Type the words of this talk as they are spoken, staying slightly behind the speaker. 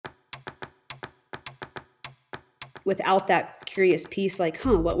without that curious piece, like,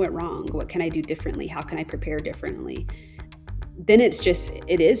 what went wrong? What can I do differently? How can I prepare differently? Then it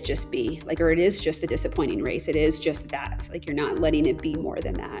is just B, like, or it is just a disappointing race. It is just that, like, you're not letting it be more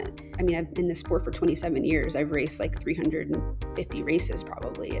than that. I mean, I've been in this sport for 27 years. I've raced like 350 races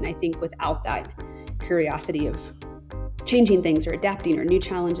probably. And I think without that curiosity of changing things or adapting or new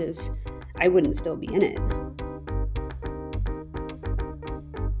challenges, I wouldn't still be in it.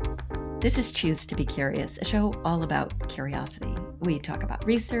 This is Choose to be Curious, a show all about curiosity. We talk about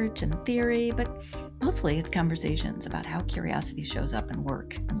research and theory, but mostly it's conversations about how curiosity shows up in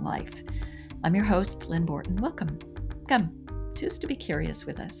work and life. I'm your host, Lynn Borton. Welcome. Come, choose to be curious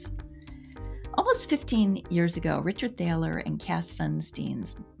with us. Almost 15 years ago, Richard Thaler and Cass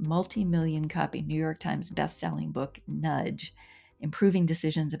Sunstein's multi-million copy New York Times best-selling book, Nudge, Improving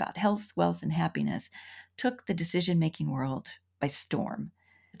Decisions About Health, Wealth, and Happiness, took the decision-making world by storm.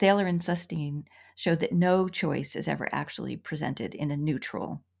 Thaler and Sunstein showed that no choice is ever actually presented in a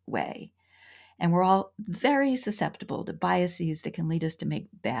neutral way. And we're all very susceptible to biases that can lead us to make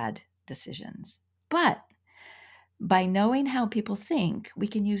bad decisions. But by knowing how people think, we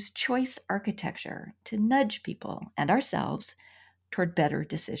can use choice architecture to nudge people and ourselves toward better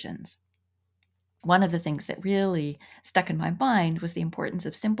decisions. One of the things that really stuck in my mind was the importance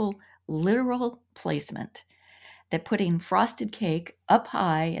of simple, literal placement. That putting frosted cake up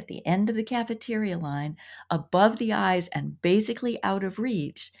high at the end of the cafeteria line, above the eyes and basically out of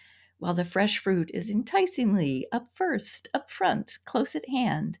reach, while the fresh fruit is enticingly up first, up front, close at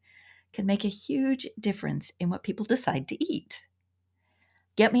hand, can make a huge difference in what people decide to eat.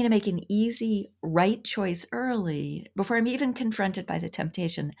 Get me to make an easy, right choice early before I'm even confronted by the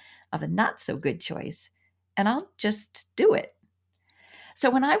temptation of a not so good choice, and I'll just do it. So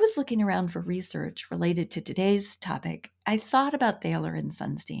when I was looking around for research related to today's topic, I thought about Thaler and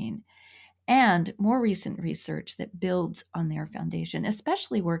Sunstein and more recent research that builds on their foundation,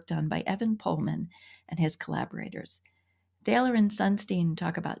 especially work done by Evan Pullman and his collaborators. Thaler and Sunstein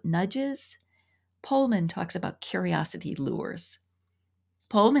talk about nudges. Pullman talks about curiosity lures.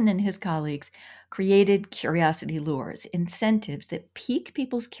 Pullman and his colleagues created curiosity lures, incentives that pique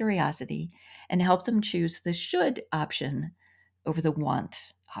people's curiosity and help them choose the should option over the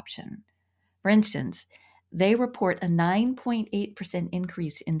want option. For instance, they report a 9.8%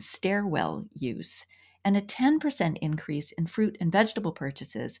 increase in stairwell use and a 10% increase in fruit and vegetable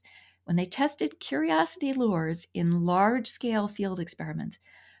purchases when they tested curiosity lures in large-scale field experiments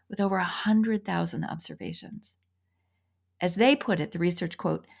with over 100,000 observations. As they put it, the research,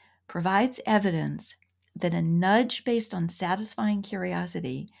 quote, provides evidence that a nudge based on satisfying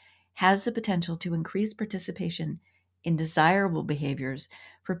curiosity has the potential to increase participation in desirable behaviors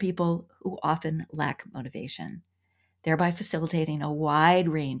for people who often lack motivation, thereby facilitating a wide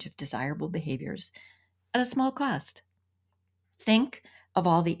range of desirable behaviors at a small cost. Think of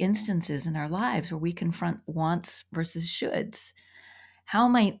all the instances in our lives where we confront wants versus shoulds. How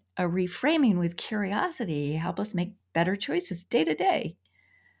might a reframing with curiosity help us make better choices day to day?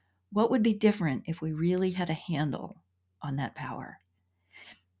 What would be different if we really had a handle on that power?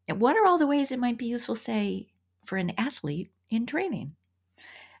 And what are all the ways it might be useful, say, for an athlete in training?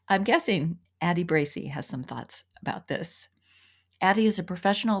 I'm guessing Addie Bracy has some thoughts about this. Addie is a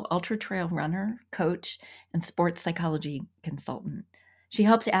professional ultra trail runner, coach, and sports psychology consultant. She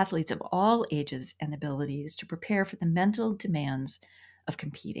helps athletes of all ages and abilities to prepare for the mental demands of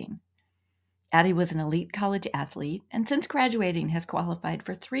competing. Addie was an elite college athlete, and since graduating has qualified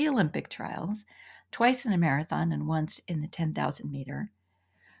for 3 Olympic trials, twice in a marathon and once in the 10,000 meter,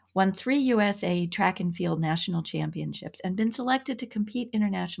 won 3 USA track and field national championships, and been selected to compete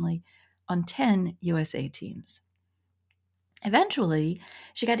internationally on 10 USA teams. Eventually,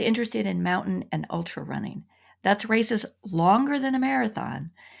 she got interested in mountain and ultra running. That's races longer than a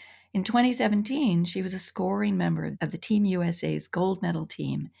marathon. In 2017, she was a scoring member of the Team USA's gold medal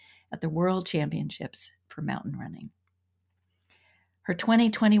team at the World Championships for mountain running. Her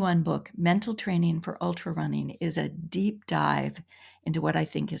 2021 book, Mental Training for Ultra Running, is a deep dive into what I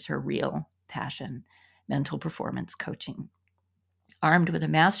think is her real passion, mental performance coaching. Armed with a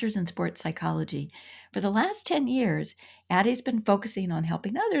master's in sports psychology, for the last 10 years, Addie's been focusing on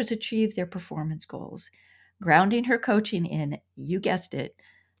helping others achieve their performance goals, grounding her coaching in, you guessed it,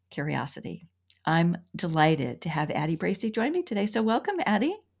 curiosity. I'm delighted to have Addie Bracy join me today. So welcome,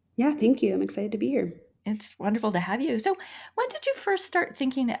 Addie. Yeah, thank you. I'm excited to be here. It's wonderful to have you. So when did you first start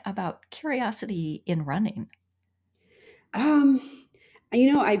thinking about curiosity in running? Um,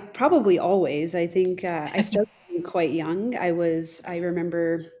 I probably always. I think I started quite young. I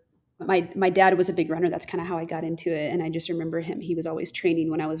remember my dad was a big runner. That's kind of how I got into it. And I just remember him. He was always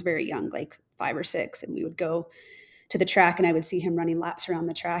training when I was very young, like 5 or 6, and we would go. to the track and I would see him running laps around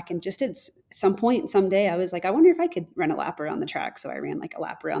the track. And just at some point, someday, I was like, I wonder if I could run a lap around the track. So I ran like a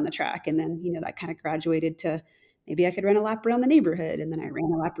lap around the track. And then, that kind of graduated to maybe I could run a lap around the neighborhood. And then I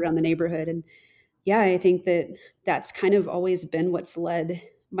ran a lap around the neighborhood. And yeah, I think that that's kind of always been what's led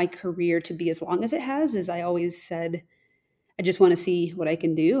my career to be as long as it has. Is I always said, I just want to see what I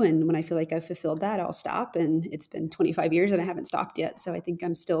can do. And when I feel like I've fulfilled that, I'll stop. And it's been 25 years and I haven't stopped yet. So I think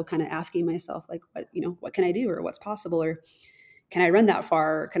I'm still kind of asking myself, like, what can I do, or what's possible, or can I run that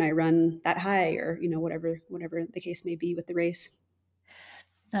far? Or can I run that high? Or, whatever the case may be with the race.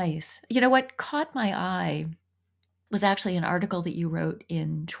 Nice. You know what caught my eye was actually an article that you wrote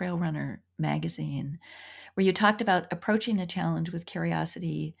in Trail Runner magazine, where you talked about approaching a challenge with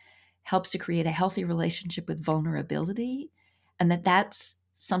curiosity helps to create a healthy relationship with vulnerability, and that's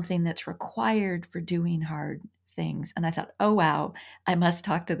something that's required for doing hard things. And I thought, oh, wow, I must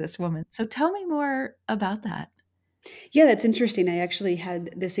talk to this woman. So tell me more about that. Yeah, that's interesting. I actually had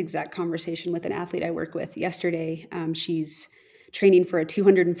this exact conversation with an athlete I work with yesterday. She's training for a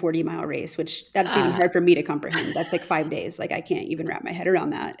 240-mile race, which that's even Ah, hard for me to comprehend. That's like 5 days. Like I can't even wrap my head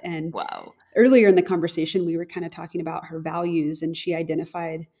around that. And wow. earlier in the conversation, we were kind of talking about her values, and she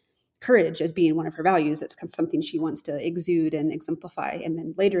identified courage as being one of her values. It's something she wants to exude and exemplify. And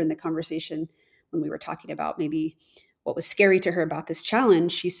then later in the conversation, when we were talking about maybe what was scary to her about this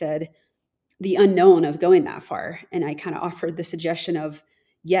challenge, she said, the unknown of going that far. And I kind of offered the suggestion of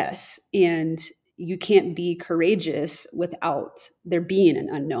yes, and you can't be courageous without there being an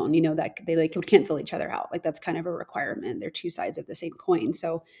unknown, that they like would cancel each other out. Like that's kind of a requirement. They're two sides of the same coin.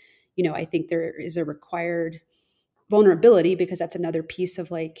 So, I think there is a required vulnerability, because that's another piece of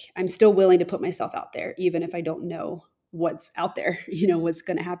like, I'm still willing to put myself out there, even if I don't know what's out there, what's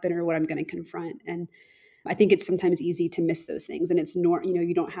going to happen or what I'm going to confront. And I think it's sometimes easy to miss those things. And it's not,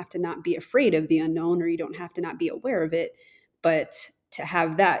 you don't have to not be afraid of the unknown, or you don't have to not be aware of it. But to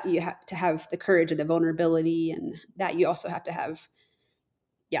have that, you have to have the courage and the vulnerability, and that you also have to have,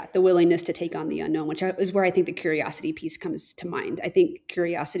 yeah, the willingness to take on the unknown, which is where I think the curiosity piece comes to mind. I think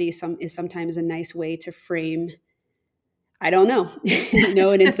curiosity is sometimes a nice way to frame, I don't know,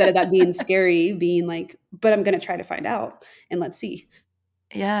 and instead of that being scary, being like, but I'm going to try to find out and let's see.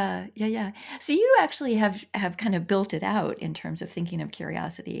 Yeah, yeah, yeah. So you actually have kind of built it out in terms of thinking of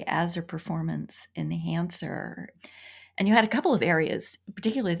curiosity as a performance enhancer. And you had a couple of areas,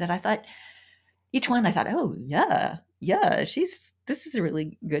 particularly that I thought each one I thought, oh yeah, yeah, this is a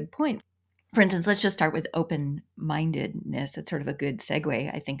really good point. For instance, let's just start with open-mindedness. It's sort of a good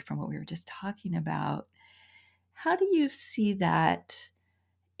segue, I think, from what we were just talking about. How do you see that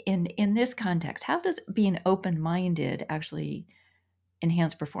in this context? How does being open-minded actually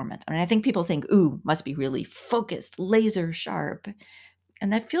enhance performance? I mean, I think people think, ooh, must be really focused, laser sharp.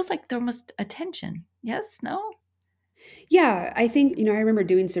 And that feels like there must attention. Yes? No? Yeah, I think, I remember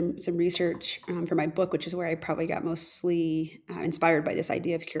doing some research for my book, which is where I probably got mostly inspired by this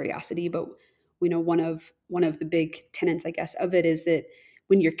idea of curiosity. But one of the big tenets, I guess, of it is that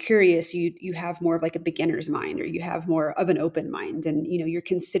when you're curious, you have more of like a beginner's mind, or you have more of an open mind, and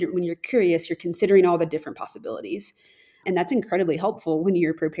when you're curious, you're considering all the different possibilities. And that's incredibly helpful when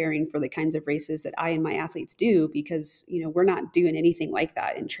you're preparing for the kinds of races that I and my athletes do, because we're not doing anything like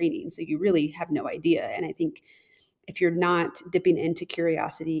that in training, so you really have no idea. And I think if you're not dipping into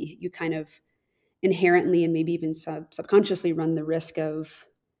curiosity, you kind of inherently and maybe even subconsciously run the risk of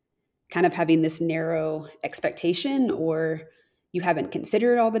kind of having this narrow expectation, or you haven't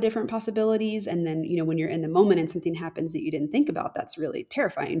considered all the different possibilities. And then, when you're in the moment and something happens that you didn't think about, that's really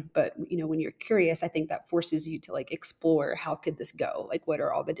terrifying. But, when you're curious, I think that forces you to like explore, how could this go? Like, what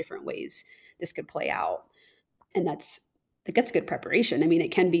are all the different ways this could play out? And that's good preparation. I mean,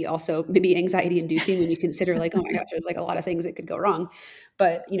 it can be also maybe anxiety inducing when you consider like, oh my gosh, there's like a lot of things that could go wrong.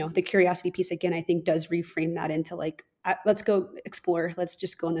 But, the curiosity piece again, I think does reframe that into like, let's go explore. Let's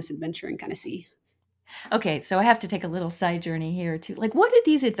just go on this adventure and kind of see. Okay, so I have to take a little side journey here too. Like, what do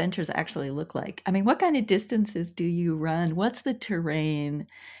these adventures actually look like? I mean, what kind of distances do you run? What's the terrain?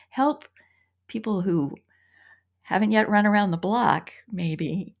 Help people who haven't yet run around the block,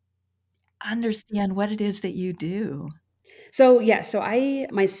 maybe, understand what it is that you do. So yeah, so I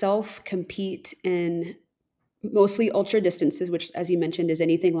myself compete in mostly ultra distances, which, as you mentioned, is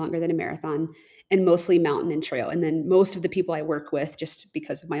anything longer than a marathon, and mostly mountain and trail. And then most of the people I work with, just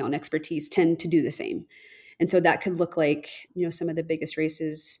because of my own expertise, tend to do the same. And so that could look like, some of the biggest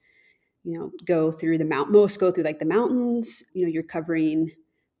races, go through most go through like the mountains. You're covering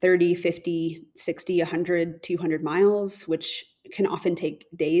 30, 50, 60, 100, 200 miles, which can often take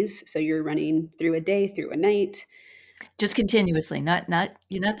days. So you're running through a day, through a night. Just continuously, not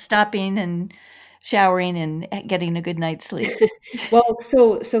you're not stopping and showering and getting a good night's sleep. Well,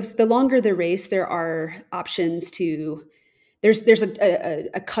 so the longer the race, there are options to there's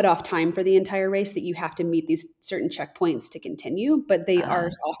a cutoff time for the entire race that you have to meet these certain checkpoints to continue, but they are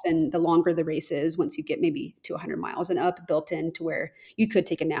Uh, often the longer the race is, once you get maybe to 100 miles and up, built in to where you could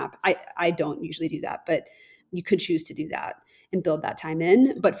take a nap. I don't usually do that, but you could choose to do that and build that time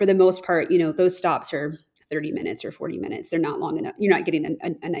in. But for the most part, those stops are 30 minutes or 40 minutes. They're not long enough. You're not getting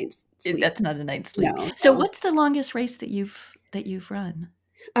a night's sleep. that's not a night's sleep. No, So no. what's the longest race that you've run?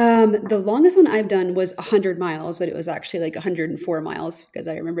 The longest one I've done was 100 miles, but it was actually like 104 miles because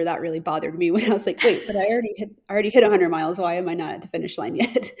I remember that really bothered me when I was like, wait, but I already hit 100 miles. Why am I not at the finish line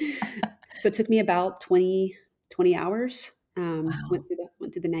yet? So it took me about 20 hours. Went Wow.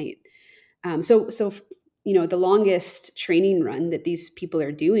 through the night. So the longest training run that these people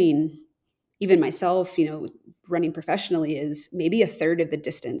are doing, even myself, running professionally, is maybe a third of the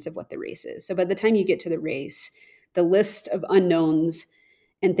distance of what the race is. So by the time you get to the race, the list of unknowns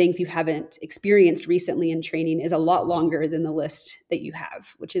and things you haven't experienced recently in training is a lot longer than the list that you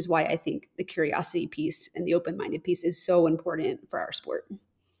have, which is why I think the curiosity piece and the open-minded piece is so important for our sport.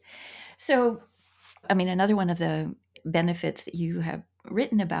 So, I mean, another one of the benefits that you have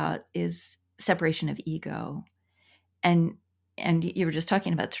written about is separation of ego. And you were just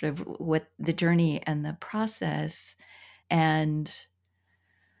talking about sort of what the journey and the process and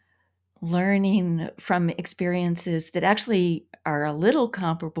learning from experiences that actually are a little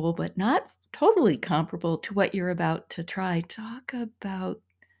comparable, but not totally comparable to what you're about to try. Talk about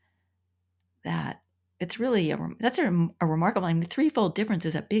that. It's really that's a remarkable. I mean, the threefold difference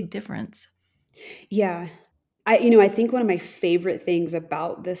is a big difference. Yeah. I think one of my favorite things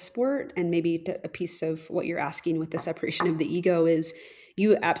about this sport, and maybe a piece of what you're asking with the separation of the ego, is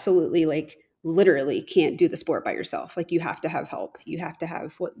you absolutely, like, literally can't do the sport by yourself. Like, you have to have help. You have to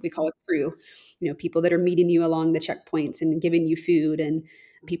have what we call a crew, people that are meeting you along the checkpoints and giving you food, and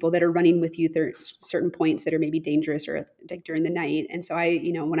people that are running with you through certain points that are maybe dangerous or like during the night. And so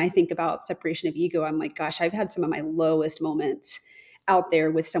when I think about separation of ego, I'm like, gosh, I've had some of my lowest moments out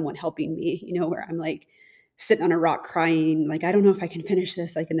there with someone helping me, where I'm like sitting on a rock crying, like, I don't know if I can finish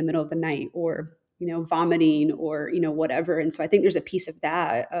this, like in the middle of the night, or, vomiting, or, whatever. And so I think there's a piece of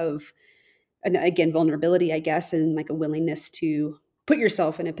that, of, and again, vulnerability, I guess, and like a willingness to put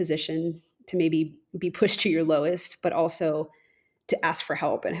yourself in a position to maybe be pushed to your lowest, but also to ask for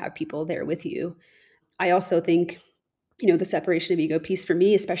help and have people there with you. I also think, the separation of ego piece for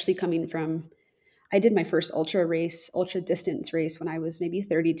me, especially coming from, I did my first ultra distance race when I was maybe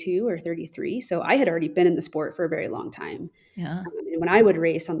 32 or 33. So I had already been in the sport for a very long time. Yeah. And when I would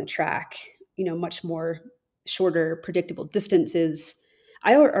race on the track, much more shorter, predictable distances,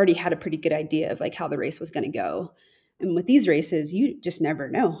 I already had a pretty good idea of like how the race was going to go. And with these races, you just never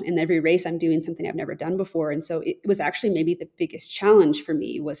know. In every race, I'm doing something I've never done before. And so it was actually maybe the biggest challenge for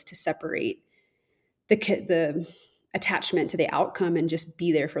me, was to separate the attachment to the outcome and just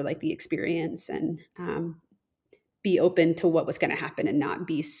be there for like the experience, and be open to what was going to happen and not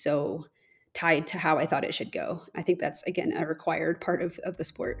be so tied to how I thought it should go. I think that's, again, a required part of the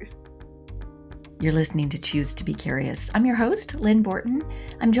sport. You're listening to Choose to Be Curious. I'm your host, Lynn Borton.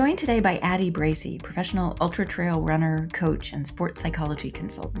 I'm joined today by Addie Bracy, professional ultra trail runner, coach, and sports psychology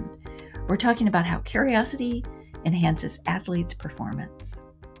consultant. We're talking about how curiosity enhances athletes' performance.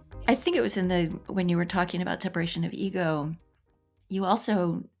 I think it was when you were talking about separation of ego, you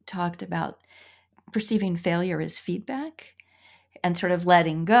also talked about perceiving failure as feedback and sort of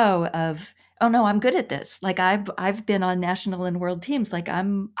letting go of, oh no, I'm good at this. Like I've been on national and world teams. Like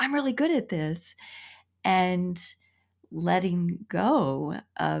I'm really good at this. And letting go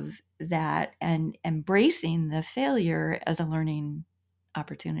of that and embracing the failure as a learning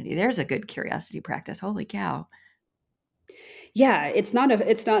opportunity. There's a good curiosity practice. Holy cow. Yeah, it's not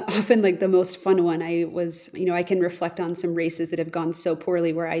often like the most fun one. I can reflect on some races that have gone so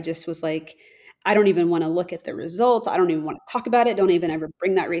poorly where I just was like, I don't even want to look at the results. I don't even want to talk about it. Don't even ever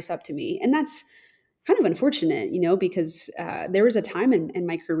bring that race up to me. And that's kind of unfortunate, because there was a time in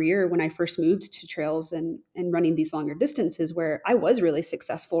my career when I first moved to trails and running these longer distances where I was really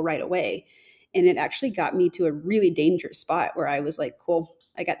successful right away. And it actually got me to a really dangerous spot where I was like, cool,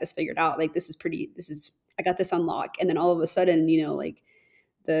 I got this figured out. Like, I got this unlock. And then all of a sudden, like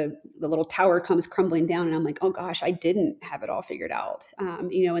the little tower comes crumbling down, and I'm like, oh gosh, I didn't have it all figured out. And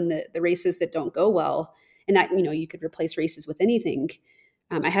the races that don't go well, and that, you could replace races with anything.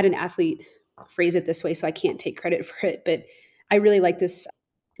 I had an athlete phrase it this way, so I can't take credit for it, but I really like this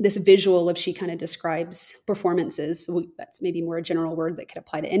visual of, she kind of describes performances. So that's maybe more a general word that could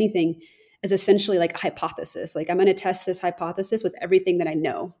apply to anything, as essentially like a hypothesis. Like, I'm going to test this hypothesis with everything that I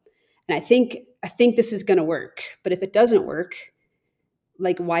know. And I think this is going to work. But if it doesn't work,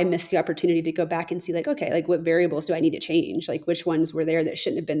 like, why miss the opportunity to go back and see, like, okay, like, what variables do I need to change? Like, which ones were there that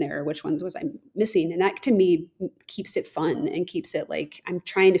shouldn't have been there? Or which ones was I missing? And that, to me, keeps it fun and keeps it like I'm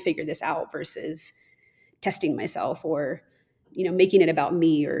trying to figure this out versus testing myself, or making it about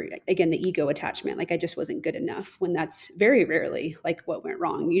me, or again, the ego attachment, like I just wasn't good enough, when that's very rarely like what went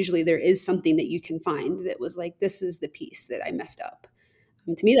wrong. Usually there is something that you can find that was like, this is the piece that I messed up.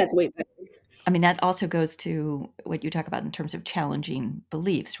 And to me, that's way better. I mean, that also goes to what you talk about in terms of challenging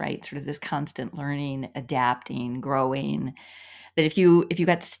beliefs, right? Sort of this constant learning, adapting, growing. That if you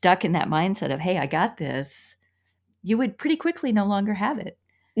got stuck in that mindset of, hey, I got this, you would pretty quickly no longer have it.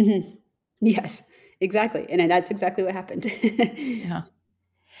 Hmm. Yes, exactly. And that's exactly what happened. Yeah.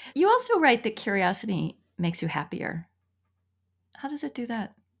 You also write that curiosity makes you happier. How does it do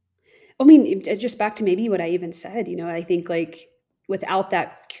that? I mean, just back to maybe what I even said, I think, like, without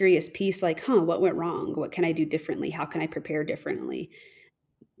that curious piece, like, what went wrong? What can I do differently? How can I prepare differently?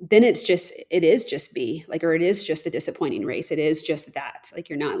 Then it is just B, like, or it is just a disappointing race. It is just that, like,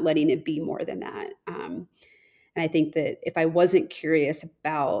 you're not letting it be more than that. And I think that if I wasn't curious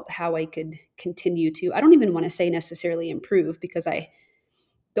about how I could continue to, I don't even want to say necessarily improve, because I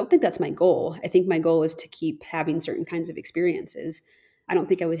don't think that's my goal. I think my goal is to keep having certain kinds of experiences. I don't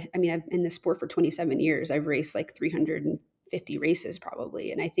think I would, I mean, I've been in this sport for 27 years. I've raced like 350 races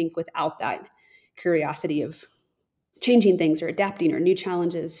probably. And I think without that curiosity of changing things or adapting or new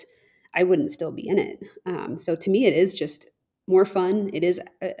challenges, I wouldn't still be in it. So to me, it is just more fun. It is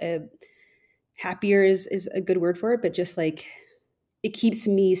happier is a good word for it, but just like, it keeps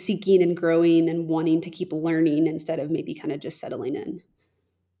me seeking and growing and wanting to keep learning instead of maybe kind of just settling in.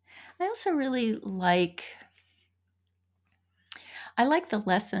 I also really I like the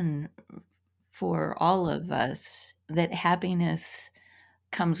lesson for all of us that happiness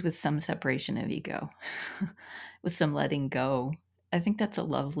comes with some separation of ego, with some letting go. I think that's a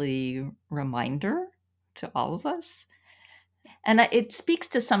lovely reminder to all of us. And it speaks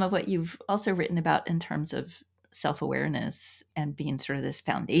to some of what you've also written about in terms of self awareness and being sort of this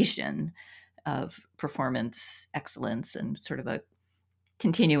foundation of performance excellence and sort of a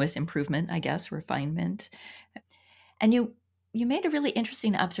continuous improvement, I guess, refinement. And you made a really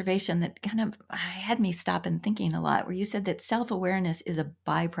interesting observation that kind of had me stop and thinking a lot, where you said that self-awareness is a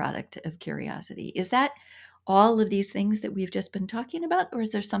byproduct of curiosity. Is that all of these things that we've just been talking about, or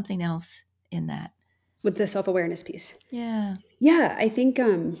is there something else in that? With the self-awareness piece. Yeah. Yeah, I think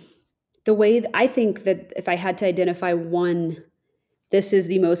the way I think that if I had to identify one, this is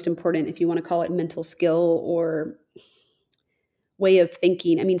the most important, if you want to call it mental skill or way of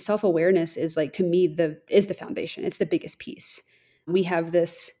thinking. I mean, self-awareness is, like, to me, the foundation. It's the biggest piece. We have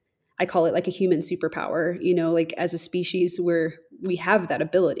this, I call it like a human superpower, like, as a species, where we have that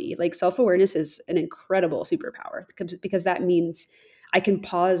ability. Like, self-awareness is an incredible superpower, because that means I can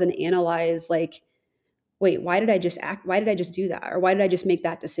pause and analyze, like, wait, why did I just act? Why did I just do that? Or why did I just make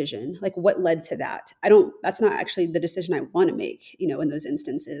that decision? Like, what led to that? That's not actually the decision I want to make, in those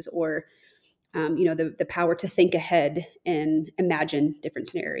instances. Or, the power to think ahead and imagine different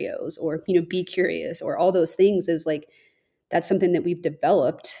scenarios, or, be curious, or all those things, is like, that's something that we've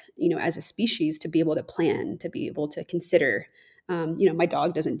developed, as a species, to be able to plan, to be able to consider. My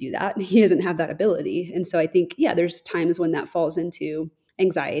dog doesn't do that. He doesn't have that ability. And so I think, yeah, there's times when that falls into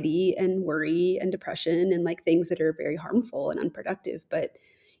anxiety and worry and depression, and, like, things that are very harmful and unproductive. But,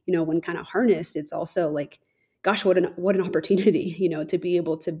 when kind of harnessed, it's also like, gosh, what an opportunity, to be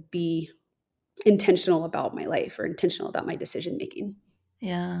able to be intentional about my life, or intentional about my decision making.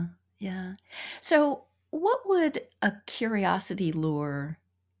 Yeah. Yeah. So, what would a curiosity lure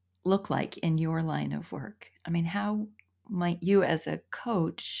look like in your line of work? I mean, how might you, as a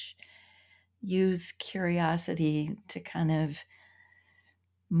coach, use curiosity to kind of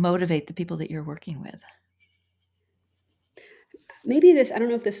motivate the people that you're working with? Maybe I don't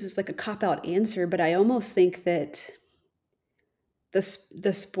know if this is like a cop out answer, but I almost think that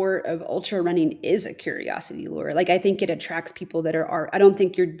the sport of ultra running is a curiosity lure. Like, I think it attracts people that I don't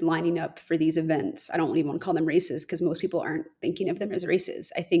think you're lining up for these events. I don't even want to call them races, because most people aren't thinking of them as races.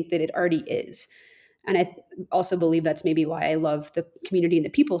 I think that it already is. And I also believe that's maybe why I love the community and the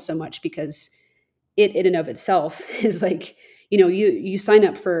people so much, because it in and of itself is like, you sign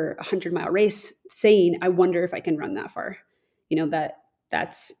up for a 100-mile race saying, I wonder if I can run that far.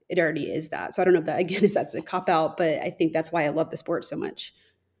 That's it, already is that. So I don't know if that, again, is that's a cop out, but I think that's why I love the sport so much.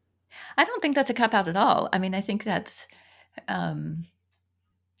 I don't think that's a cop out at all. I mean, I think um,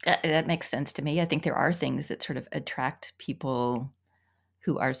 that makes sense to me. I think there are things that sort of attract people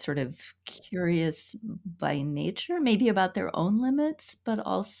who are sort of curious by nature, maybe about their own limits, but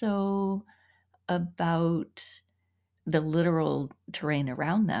also about the literal terrain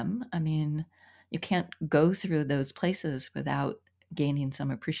around them. I mean, you can't go through those places without gaining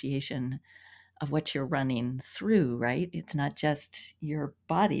some appreciation of what you're running through, right? It's not just your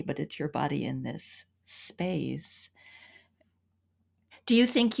body, but it's your body in this space. Do you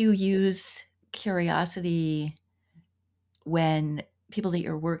think you use curiosity when people that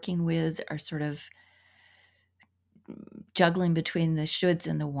you're working with are sort of juggling between the shoulds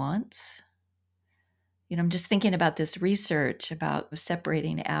and the wants? I'm just thinking about this research about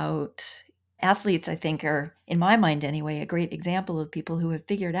separating out athletes. I think are, in my mind anyway, a great example of people who have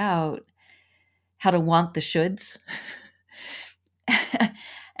figured out how to want the shoulds.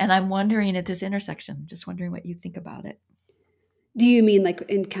 And I'm wondering at this intersection, just wondering what you think about it. Do you mean like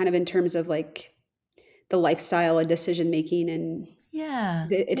in terms of like the lifestyle and decision making and Yeah.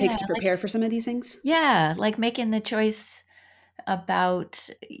 it Yeah. takes to prepare for some of these things? Yeah. Like making the choice about,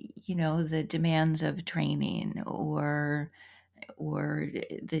 the demands of training or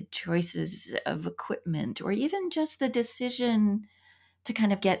the choices of equipment or even just the decision to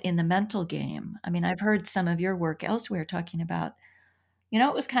kind of get in the mental game. I mean, I've heard some of your work elsewhere talking about,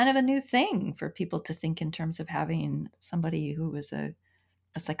 it was kind of a new thing for people to think in terms of having somebody who was a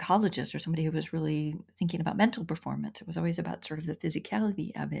psychologist or somebody who was really thinking about mental performance. It was always about sort of the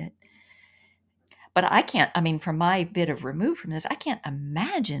physicality of it. But I can't, I mean, from my bit of remove from this, I can't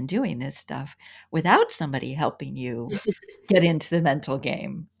imagine doing this stuff without somebody helping you get into the mental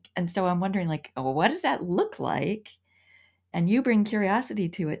game. And so I'm wondering, like, oh, what does that look like? And you bring curiosity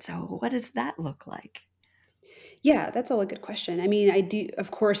to it. So what does that look like? Yeah, that's all a good question. I mean, I do,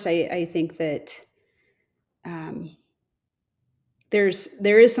 of course, I think that um, there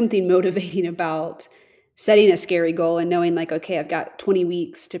is something motivating about setting a scary goal and knowing like, okay, I've got 20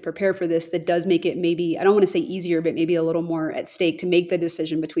 weeks to prepare for this. That does make it maybe, I don't want to say easier, but maybe a little more at stake to make the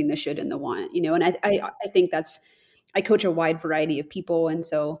decision between the should and the want, and I think I coach a wide variety of people. And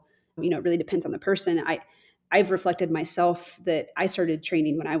so, it really depends on the person. I've reflected myself that I started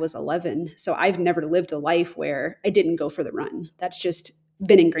training when I was 11. So I've never lived a life where I didn't go for the run. That's just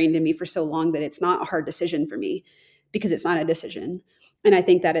been ingrained in me for so long that it's not a hard decision for me because it's not a decision. And I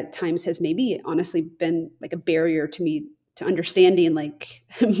think that at times has maybe honestly been like a barrier to me to understanding like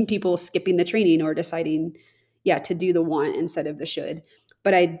people skipping the training or deciding, yeah, to do the want instead of the should.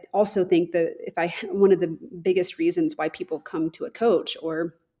 But I also think that one of the biggest reasons why people come to a coach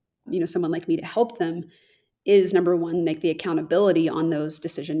or, someone like me to help them is number one, like the accountability on those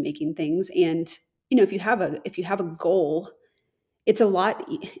decision making things. And, if you have a goal, it's a lot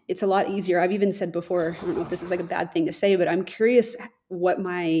easier. I've even said before, I don't know if this is like a bad thing to say, but I'm curious what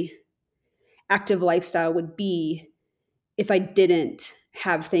my active lifestyle would be if I didn't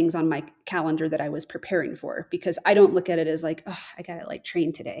have things on my calendar that I was preparing for, because I don't look at it as like, oh, I got to like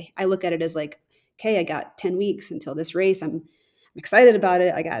train today. I look at it as like, okay, I got 10 weeks until this race. I'm excited about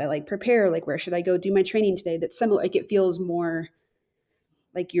it. I got to like prepare, like, where should I go do my training today? That's similar. Like, it feels more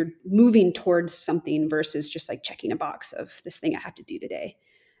like you're moving towards something versus just like checking a box of this thing I have to do today.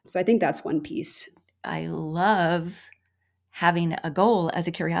 So I think that's one piece. I love having a goal as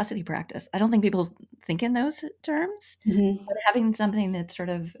a curiosity practice. I don't think people think in those terms, Mhm. but having something that's sort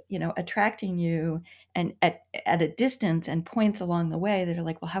of, attracting you and at a distance and points along the way that are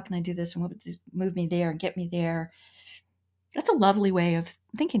like, well, how can I do this? And what would move me there and get me there? That's a lovely way of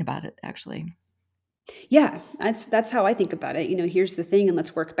thinking about it, actually. Yeah, that's how I think about it. Here's the thing and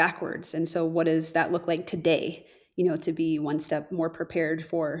let's work backwards. And so what does that look like today, to be one step more prepared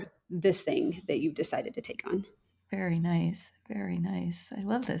for this thing that you've decided to take on? Very nice. Very nice. I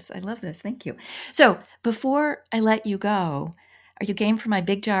love this. I love this. Thank you. So before I let you go, are you game for my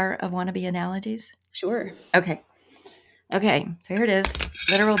big jar of wannabe analogies? Sure. Okay. Okay. So here it is.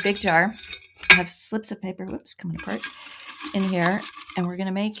 Literal big jar. I have slips of paper. Whoops, coming apart in here. And we're going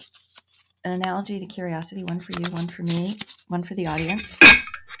to make an analogy to curiosity, one for you, one for me, one for the audience.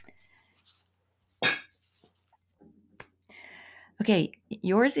 Okay.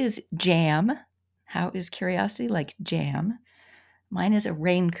 Yours is jam. How is curiosity like jam? Mine is a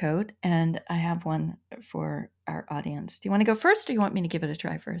raincoat, and I have one for our audience. Do you want to go first, or you want me to give it a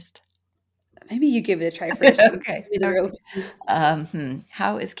try first? Maybe you give it a try first. Give Okay. me the Okay. ropes.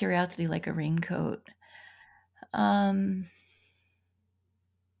 How is curiosity like a raincoat? Um,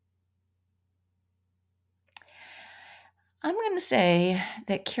 I'm going to say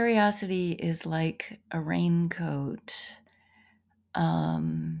that curiosity is like a raincoat,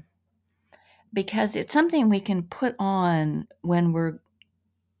 um, because it's something we can put on when we're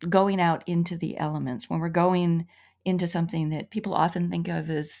going out into the elements, when we're going into something that people often think of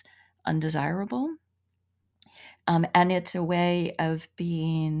as undesirable. And it's a way of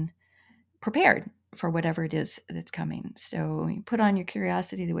being prepared for whatever it is that's coming. So you put on your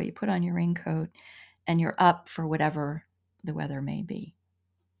curiosity the way you put on your raincoat, and you're up for whatever the weather may be,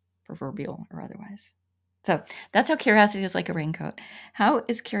 proverbial or otherwise. So that's how curiosity is like a raincoat. How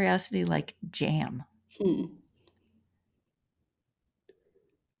is curiosity like jam?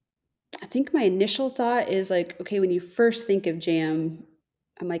 I think my initial thought is like, okay, when you first think of jam,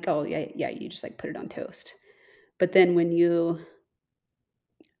 I'm like, oh yeah, yeah, you just like put it on toast. But then when you,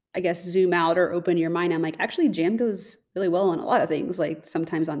 I guess, zoom out or open your mind, I'm like, actually, jam goes really well on a lot of things. Like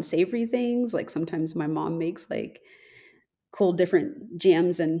sometimes on savory things, like sometimes my mom makes like cool different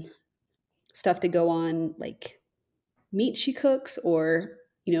jams and stuff to go on like meat she cooks, or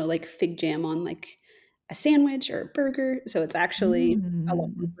like fig jam on like a sandwich or a burger. So it's actually a lot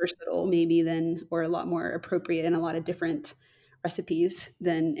more Mm, versatile maybe than, or a lot more appropriate in a lot of different recipes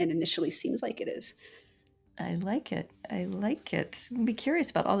than it initially seems like it is. I like it. I like it. I'm be curious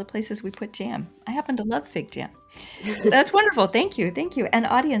about all the places we put jam. I happen to love fig jam. That's wonderful. Thank you. Thank you. And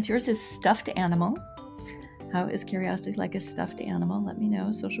audience, yours is stuffed animal. How is curiosity like a stuffed animal? Let me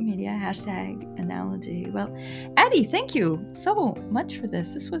know. Social media, hashtag analogy. Well, Addie, thank you so much for this.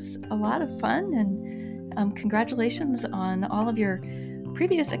 This was a lot of fun, and congratulations on all of your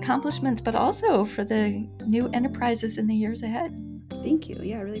previous accomplishments, but also for the new enterprises in the years ahead. Thank you.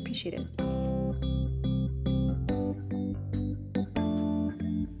 Yeah, I really appreciate it.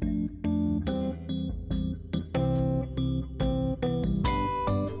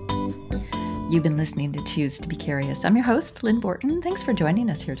 You've been listening to Choose to Be Curious. I'm your host, Lynn Borton. Thanks for joining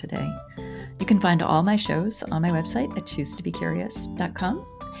us here today. You can find all my shows on my website at choosetobecurious.com.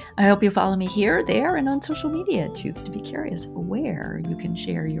 I hope you follow me here, there, and on social media at Choose to Be Curious, where you can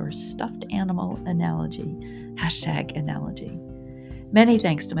share your stuffed animal analogy, hashtag analogy. Many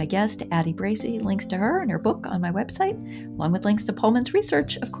thanks to my guest, Addie Bracy. Links to her and her book on my website, along with links to Pullman's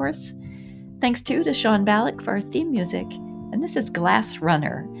research, of course. Thanks too to Sean Ballack for our theme music. And this is Glass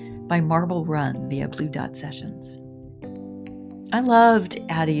Runner by Marble Run via Blue Dot Sessions. I loved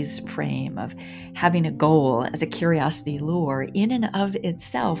Addie's frame of having a goal as a curiosity lure in and of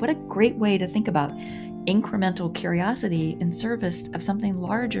itself. What a great way to think about incremental curiosity in service of something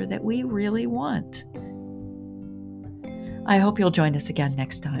larger that we really want. I hope you'll join us again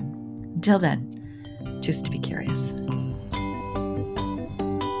next time. Until then, choose to be curious.